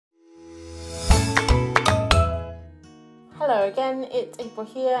Hello again, it's April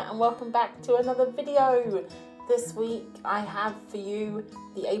here and welcome back to another video. This week I have for you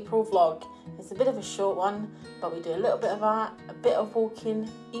the April vlog. It's a bit of a short one, but we do a little bit of art, a bit of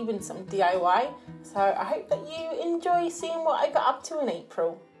walking, even some DIY. So I hope that you enjoy seeing what I got up to in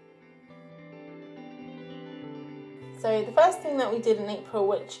April. So the first thing that we did in April,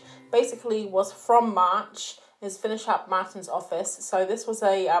 which basically was from March, is finish up Martin's office. So this was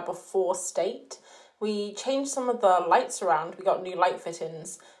a before state. We changed some of the lights around. We got new light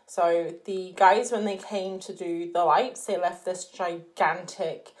fittings. So the guys, when they came to do the lights, they left this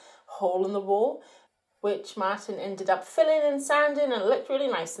gigantic hole in the wall, which Martin ended up filling and sanding, and it looked really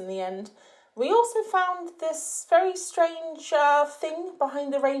nice in the end. We also found this very strange thing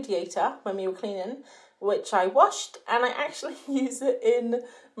behind the radiator when we were cleaning, which I washed, and I actually use it in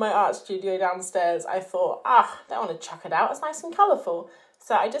my art studio downstairs. I thought, I don't want to chuck it out. It's nice and colourful.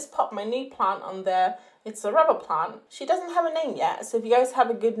 So I just popped my new plant on there. It's a rubber plant. She doesn't have a name yet, so if you guys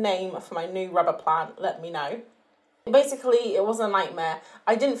have a good name for my new rubber plant, let me know. Basically, it was a nightmare.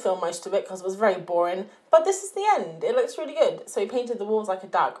 I didn't film most of it because it was very boring, but this is the end. It looks really good. So he painted the walls like a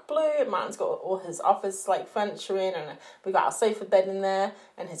dark blue. Martin's got all his office furniture in, and we got our sofa bed in there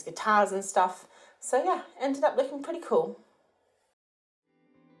and his guitars and stuff. So yeah, ended up looking pretty cool.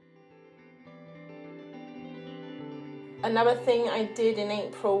 Another thing I did in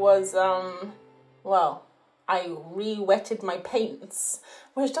April was, I re-wetted my paints,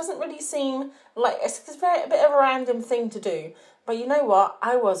 which doesn't really seem like, it's a bit of a random thing to do. But you know what?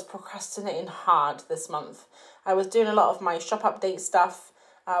 I was procrastinating hard this month. I was doing a lot of my shop update stuff.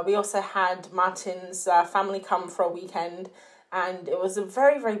 We also had Martin's family come for a weekend, and it was a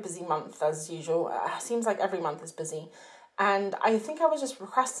very, very busy month as usual. Seems like every month is busy. And I think I was just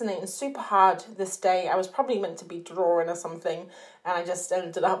procrastinating super hard this day. I was probably meant to be drawing or something, and I just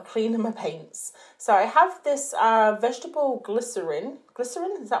ended up cleaning my paints. So I have this vegetable glycerin, is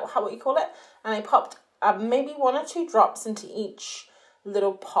that what you call it? And I popped maybe 1 or 2 drops into each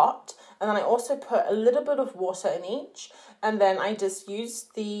little pot, and then I also put a little bit of water in each, and then I just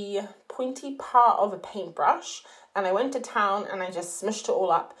used the pointy part of a paintbrush, and I went to town and I just smushed it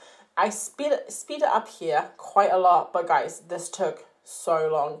all up. I speed it up here quite a lot, but guys, this took so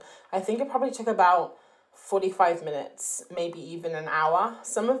long. I think it probably took about 45 minutes, maybe even an hour.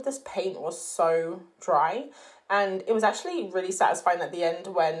 Some of this paint was so dry, and it was actually really satisfying at the end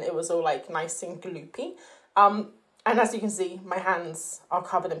when it was all like nice and gloopy. And as you can see, my hands are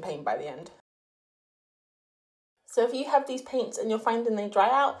covered in paint by the end. So if you have these paints and you're finding they dry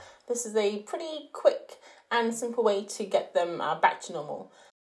out, this is a pretty quick and simple way to get them back to normal.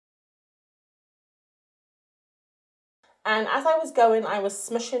 And as I was going, I was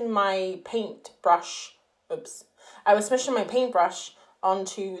smishing my paintbrush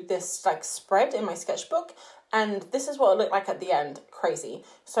onto this spread in my sketchbook, and this is what it looked like at the end. Crazy.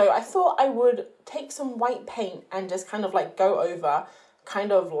 So I thought I would take some white paint and just kind of go over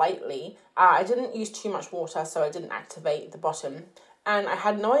kind of lightly. I didn't use too much water, so I didn't activate the bottom, and I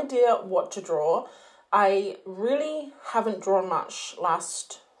had no idea what to draw. I really haven't drawn much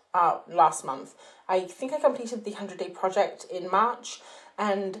last month. I think I completed the 100-day project in March,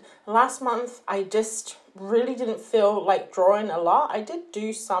 and last month I just really didn't feel like drawing a lot. I did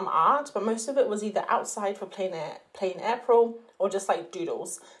do some art, but most of it was either outside for plein April or just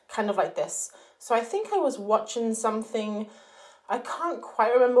doodles, kind of like this. So I think I was watching something. I can't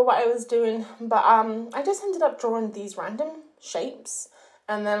quite remember what I was doing, but I just ended up drawing these random shapes,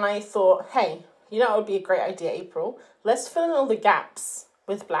 and then I thought, hey, you know, it would be a great idea, April. Let's fill in all the gaps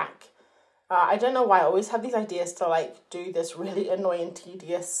with black. I don't know why I always have these ideas to do this really annoying,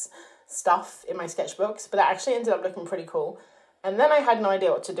 tedious stuff in my sketchbooks, but it actually ended up looking pretty cool. And then I had no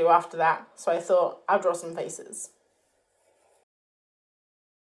idea what to do after that, so I thought I'll draw some faces.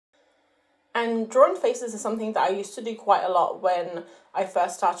 And drawing faces is something that I used to do quite a lot when I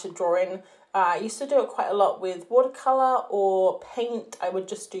first started drawing. I used to do it quite a lot with watercolour or paint. I would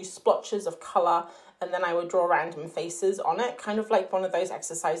just do splotches of colour, and then I would draw random faces on it, kind of like one of those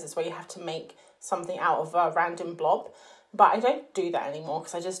exercises where you have to make something out of a random blob. But I don't do that anymore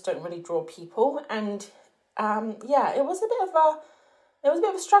because I just don't really draw people. And yeah, it was a bit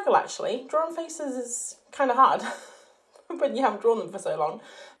of a struggle actually. Drawing faces is kind of hard when you haven't drawn them for so long.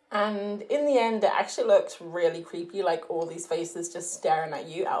 And in the end, it actually looks really creepy, like all these faces just staring at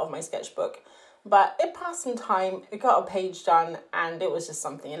you out of my sketchbook. But it passed some time, it got a page done, and it was just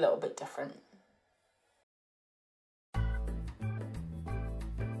something a little bit different.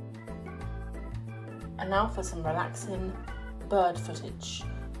 And now for some relaxing bird footage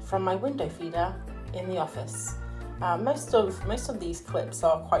from my window feeder in the office. Most of these clips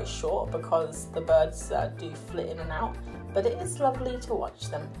are quite short because the birds do flit in and out, but it is lovely to watch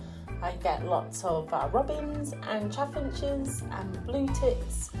them. I get lots of robins and chaffinches and blue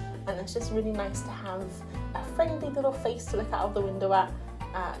tits, and it's just really nice to have a friendly little face to look out of the window at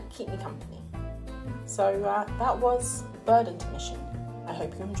and keep me company. So that was bird intermission. I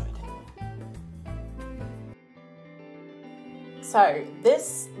hope you enjoyed it. So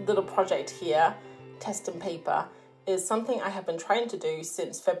this little project here, test and paper, is something I have been trying to do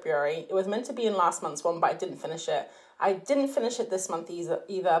since February. It was meant to be in last month's one, but I didn't finish it. I didn't finish it this month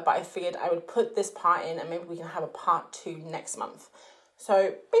either, but I figured I would put this part in and maybe we can have a part 2 next month.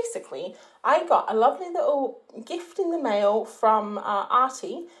 So basically, I got a lovely little gift in the mail from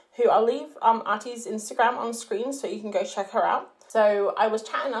Artie, who I'll leave Artie's Instagram on screen so you can go check her out. So I was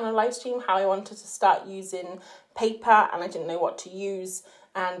chatting on a live stream how I wanted to start using paper and I didn't know what to use.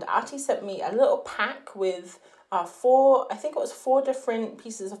 And Artie sent me a little pack with four different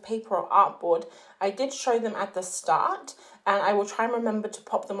pieces of paper or artboard. I did show them at the start, and I will try and remember to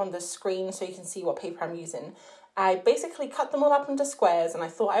pop them on the screen so you can see what paper I'm using. I basically cut them all up into squares, and I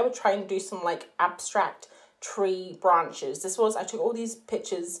thought I would try and do some like abstract tree branches. I took all these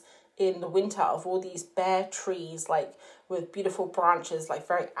pictures in the winter of all these bare trees, like with beautiful branches, like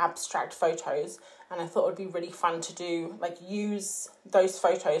very abstract photos. And I thought it would be really fun to do, like use those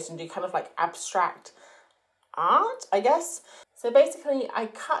photos and do kind of like abstract art, I guess. So basically I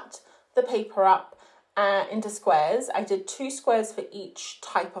cut the paper up into squares. I did 2 squares for each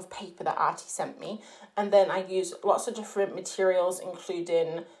type of paper that Artie sent me, and then I used lots of different materials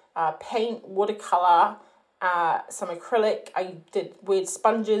including paint, watercolor, some acrylic. I did weird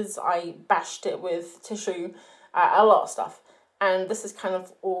sponges, I bashed it with tissue, a lot of stuff, and this is kind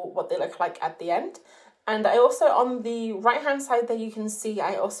of all what they look like at the end. And I also, on the right hand side there, you can see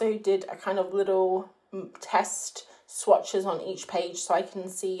I also did a kind of little test swatches on each page so I can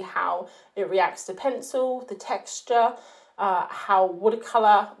see how it reacts to pencil, the texture, how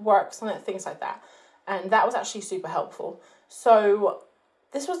watercolor works on it, things like that. And that was actually super helpful. So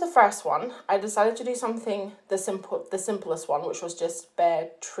this was the first one. I decided to do something the simplest one, which was just bare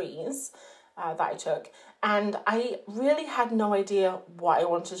trees that I took. And I really had no idea what I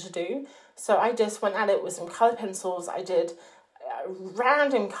wanted to do. So I just went at it with some color pencils. I did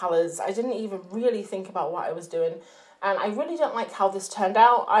random colors. I didn't even really think about what I was doing, and I really don't like how this turned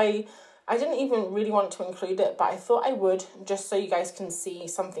out. I didn't even really want to include it, but I thought I would, just so you guys can see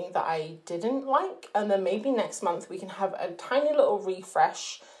something that I didn't like, and then maybe next month we can have a tiny little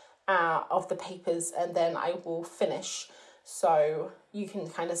refresh of the papers, and then I will finish so you can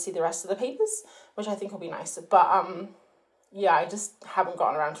kind of see the rest of the papers, which I think will be nice. But yeah, I just haven't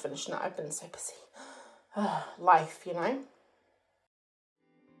gotten around to finishing it. I've been so busy. Life, you know.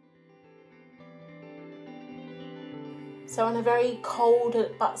 So on a very cold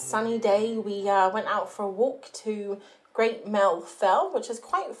but sunny day, we went out for a walk to Great Mell Fell, which is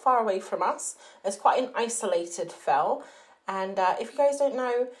quite far away from us. It's quite an isolated fell. And if you guys don't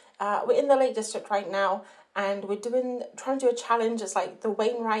know, we're in the Lake District right now, and we're trying to do a challenge. It's like the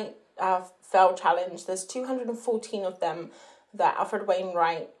Wainwright Fell Challenge. There's 214 of them that Alfred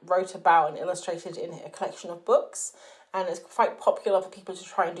Wainwright wrote about and illustrated in a collection of books. And it's quite popular for people to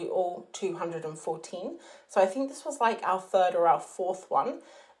try and do all 214. So I think this was like our 3rd or our 4th one.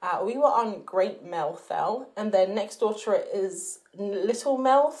 We were on Great Mell Fell, and then next door to it is Little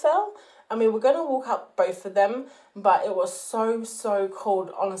Mell Fell. And we were going to walk up both of them, but it was so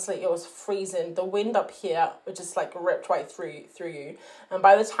cold. Honestly, it was freezing. The wind up here was just like ripped right through you. And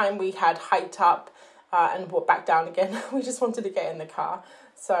by the time we had hiked up and walked back down again, we just wanted to get in the car.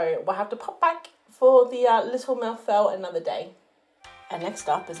 So we'll have to pop back for the Little Mell Fell another day. And next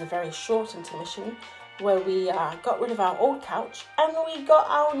up is a very short intermission where we got rid of our old couch and we got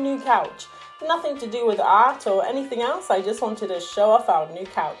our new couch. Nothing to do with art or anything else. I just wanted to show off our new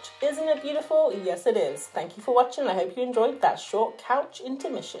couch. Isn't it beautiful? Yes, it is. Thank you for watching. I hope you enjoyed that short couch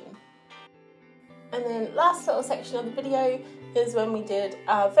intermission. And then last little section of the video is when we did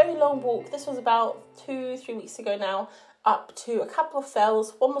a very long walk. This was about 2-3 weeks ago now, up to a couple of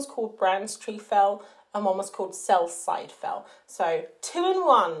fells. One was called Brands Tree Fell and one was called Sellside Fell. So 2 in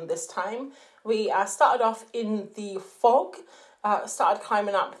 1 this time. We started off in the fog, started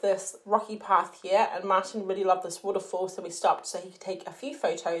climbing up this rocky path here, and Martin really loved this waterfall, so we stopped so he could take a few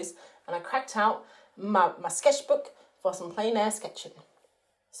photos, and I cracked out my sketchbook for some plein air sketching.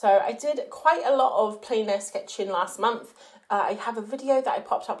 So I did quite a lot of plein air sketching last month. I have a video that I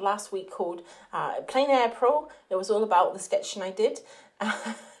popped up last week called Plein Air Pro. It was all about the sketching I did.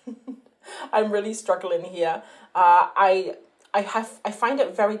 I'm really struggling here. I find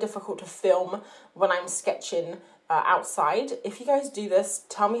it very difficult to film when I'm sketching outside. If you guys do this,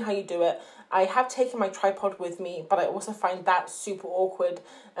 tell me how you do it. I have taken my tripod with me, but I also find that super awkward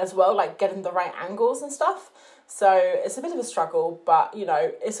as well, like getting the right angles and stuff. So it's a bit of a struggle, but you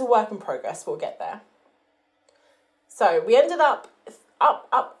know, it's a work in progress. We'll get there. So we ended up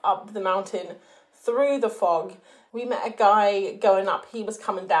the mountain through the fog. We met a guy going up. He was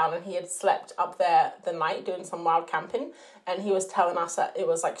coming down and he had slept up there the night doing some wild camping. And he was telling us that it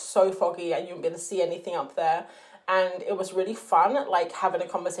was like so foggy and you wouldn't be able to see anything up there. And it was really fun, like having a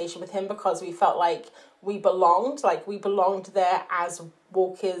conversation with him, because we felt like we belonged there as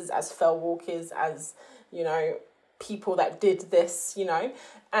walkers, as fell walkers, as, you know, people that did this, you know,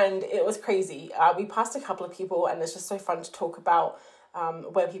 and it was crazy. We passed a couple of people and it's just so fun to talk about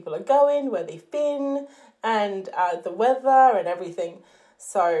where people are going, where they've been, and the weather and everything.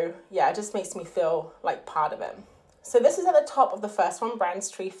 So yeah, it just makes me feel like part of it. So this is at the top of the first one, Brands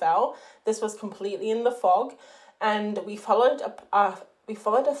Tree Fell. This was completely in the fog. And we followed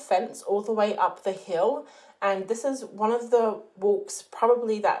a fence all the way up the hill, and this is one of the walks,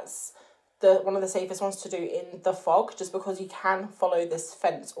 probably that's one of the safest ones to do in the fog, just because you can follow this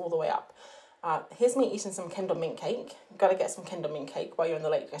fence all the way up. Here's me eating some Kendal mint cake. Got to get some Kendal mint cake while you're in the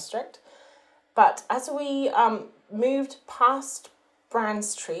Lake District. But as we moved past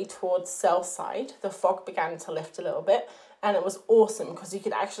Brands Tree towards Sellside, the fog began to lift a little bit. And it was awesome because you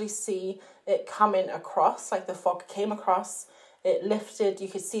could actually see it coming across, like the fog came across, it lifted, you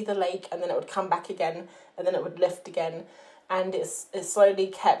could see the lake, and then it would come back again, and then it would lift again. And it slowly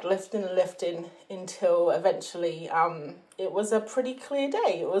kept lifting and lifting until eventually it was a pretty clear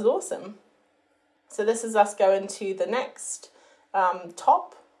day. It was awesome. So this is us going to the next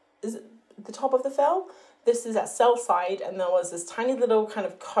top. Is it the top of the fell? This is at Sellside, and there was this tiny little kind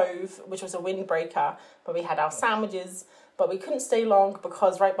of cove, which was a windbreaker, but we had our sandwiches. But we couldn't stay long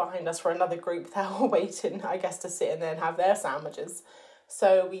because right behind us were another group that were waiting, I guess, to sit in there and have their sandwiches.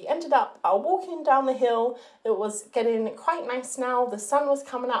 So we ended up walking down the hill. It was getting quite nice now. The sun was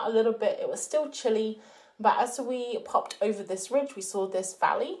coming out a little bit. It was still chilly. But as we popped over this ridge, we saw this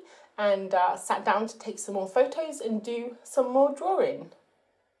valley and sat down to take some more photos and do some more drawing.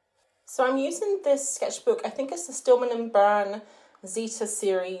 So I'm using this sketchbook. I think it's the Stillman & Byrne Zeta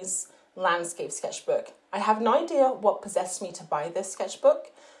series landscape sketchbook. I have no idea what possessed me to buy this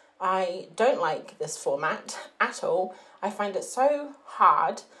sketchbook. I don't like this format at all. I find it so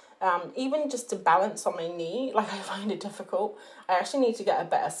hard, even just to balance on my knee, like I find it difficult. I actually need to get a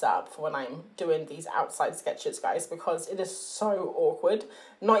better setup for when I'm doing these outside sketches, guys, because it is so awkward.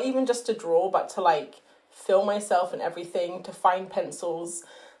 Not even just to draw, but to like film myself and everything, to find pencils.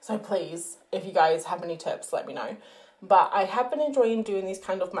 So please, if you guys have any tips, let me know. But I have been enjoying doing these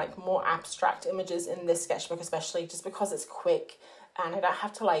kind of like more abstract images in this sketchbook, especially just because it's quick and I don't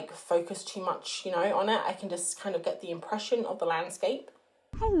have to like focus too much, you know, on it. I can just kind of get the impression of the landscape.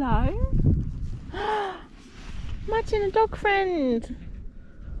 Hello. Martin, a dog friend.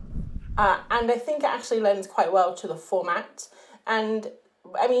 And I think it actually lends quite well to the format. And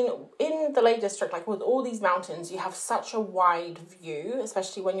I mean, in the Lake District, like with all these mountains, you have such a wide view,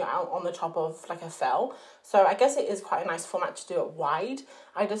 especially when you're out on the top of like a fell. So I guess it is quite a nice format to do it wide.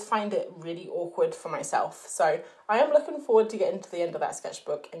 I just find it really awkward for myself. So I am looking forward to getting to the end of that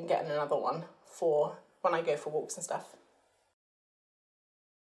sketchbook and getting another one for when I go for walks and stuff.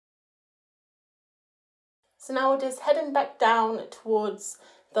 So now we're just heading back down towards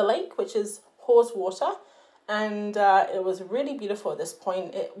the lake, which is Hawes Water. And it was really beautiful at this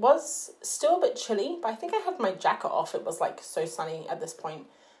point. It was still a bit chilly, but I think I had my jacket off. It was like so sunny at this point.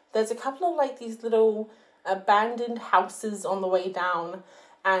 There's a couple of like these little abandoned houses on the way down.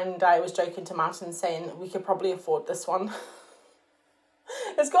 And I was joking to Martin saying we could probably afford this one.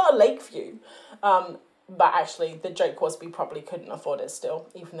 It's got a lake view. But actually the joke was we probably couldn't afford it still,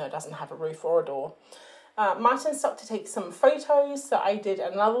 even though it doesn't have a roof or a door. Martin stopped to take some photos, so I did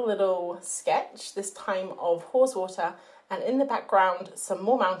another little sketch, this time of Hawes Water, and in the background some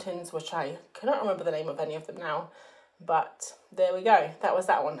more mountains, which I cannot remember the name of any of them now, but there we go. That was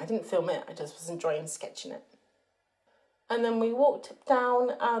that one. I didn't film it, I just was enjoying sketching it. And then we walked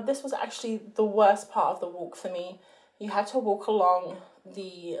down. This was actually the worst part of the walk for me. You had to walk along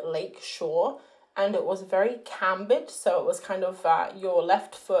the lake shore, and it was very cambered, so it was kind of your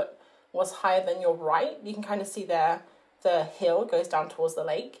left foot was higher than your right. You can kind of see there the hill goes down towards the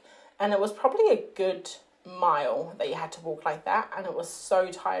lake, and it was probably a good mile that you had to walk like that, and it was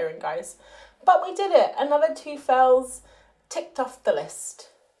so tiring, guys. But we did it. Another 2 fells ticked off the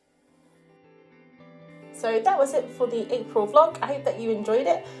list. So that was it for the April vlog. I hope that you enjoyed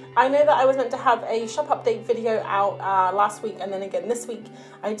it. I know that I was meant to have a shop update video out last week and then again this week.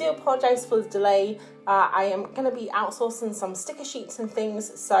 I do apologise for the delay. I am going to be outsourcing some sticker sheets and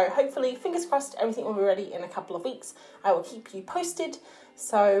things, so hopefully, fingers crossed, everything will be ready in a couple of weeks. I will keep you posted.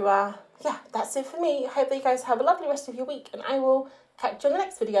 So yeah, that's it for me. I hope that you guys have a lovely rest of your week, and I will catch you on the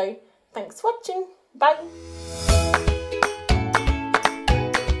next video. Thanks for watching. Bye.